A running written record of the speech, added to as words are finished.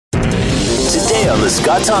weekday on The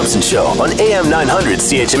Scott Thompson Show on AM 900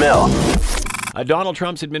 CHML. Donald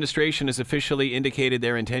Trump's administration has officially indicated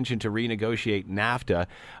their intention to renegotiate NAFTA.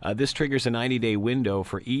 This triggers a 90-day window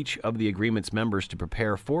for each of the agreement's members to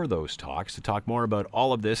prepare for those talks. To talk more about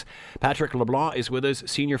all of this, Patrick LeBlanc is with us,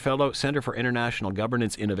 Senior Fellow, Center for International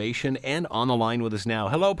Governance Innovation, and on the line with us now.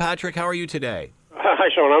 Hello, Patrick. How are you today? Hi,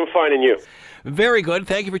 Sean. I'm fine, and you? Very good.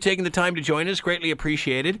 Thank you for taking the time to join us. Greatly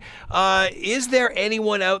appreciated. Is there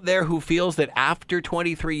anyone out there who feels that after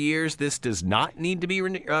 23 years this does not need to be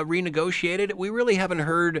renegotiated? We really haven't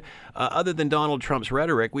heard, other than Donald Trump's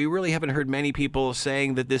rhetoric, we really haven't heard many people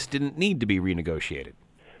saying that this didn't need to be renegotiated.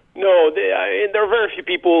 No, there are very few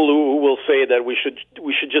people who will say that we should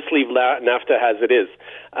just leave NAFTA as it is.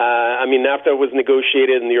 NAFTA was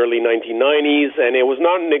negotiated in the early 1990s, and it was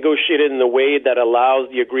not negotiated in a way that allows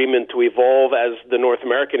the agreement to evolve as the North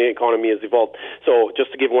American economy has evolved. So,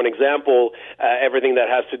 just to give one example, everything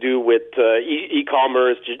that has to do with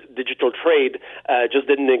e-commerce, digital trade,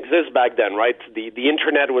 just didn't exist back then, right? The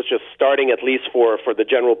internet was just starting, at least for the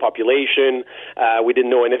general population. We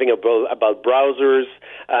didn't know anything about browsers.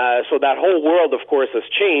 So that whole world, of course, has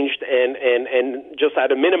changed, and just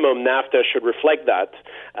at a minimum, NAFTA should reflect that.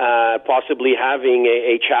 Possibly having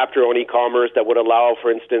a chapter on e-commerce that would allow,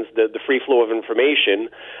 for instance, the free flow of information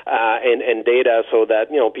and data, so that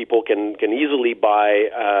people can easily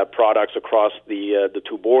buy products across the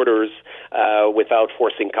two borders without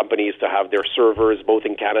forcing companies to have their servers both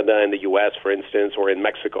in Canada and the U.S., for instance, or in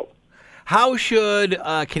Mexico. How should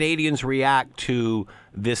Canadians react to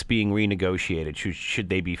this being renegotiated? Should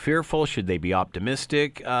they be fearful? Should they be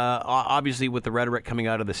optimistic? Obviously, with the rhetoric coming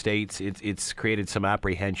out of the States, it's created some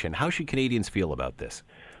apprehension. How should Canadians feel about this?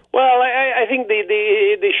 Well, I think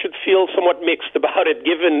they should feel somewhat mixed about it,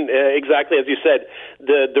 given exactly as you said,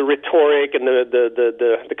 the rhetoric and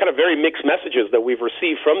the kind of very mixed messages that we've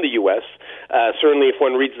received from the U.S. Certainly, if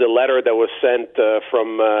one reads the letter that was sent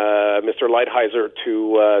from Mr. Lighthizer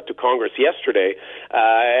to Congress yesterday,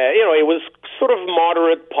 it was sort of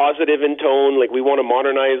moderate, positive in tone. Like, we want to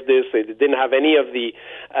modernize this. They didn't have any of the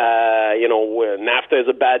NAFTA is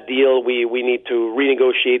a bad deal. We need to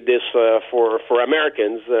renegotiate this for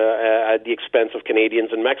Americans. At the expense of Canadians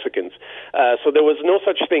and Mexicans. So there was no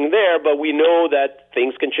such thing there, but we know that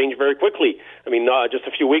things can change very quickly. Just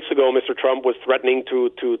a few weeks ago, Mr. Trump was threatening to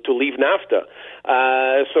leave NAFTA.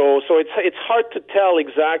 So it's hard to tell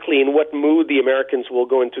exactly in what mood the Americans will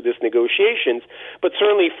go into these negotiations, but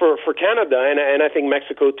certainly for Canada, and I think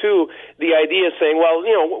Mexico too, the idea is saying, well,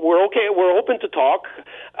 we're okay, we're open to talk.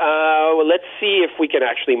 Let's see if we can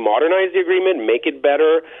actually modernize the agreement, make it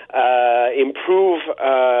better, improve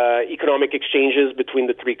economic exchanges between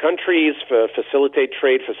the three countries, facilitate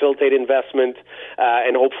trade, facilitate investment,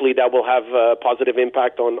 and hopefully that will have a positive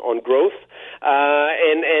impact on growth.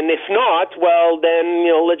 And if not, well, then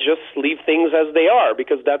let's just leave things as they are,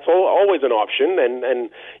 because that's always an option. And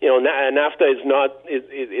NAFTA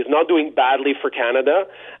is not doing badly for Canada,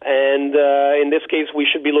 and in this case, we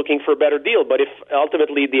should be looking for a better deal. But if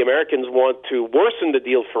ultimately the Americans want to worsen the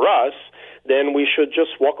deal for us, then we should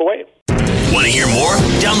just walk away. Want to hear more?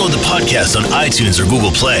 Download the podcast on iTunes or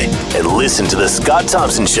Google Play and listen to The Scott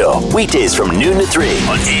Thompson Show weekdays from noon to 3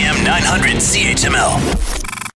 on AM 900 CHML.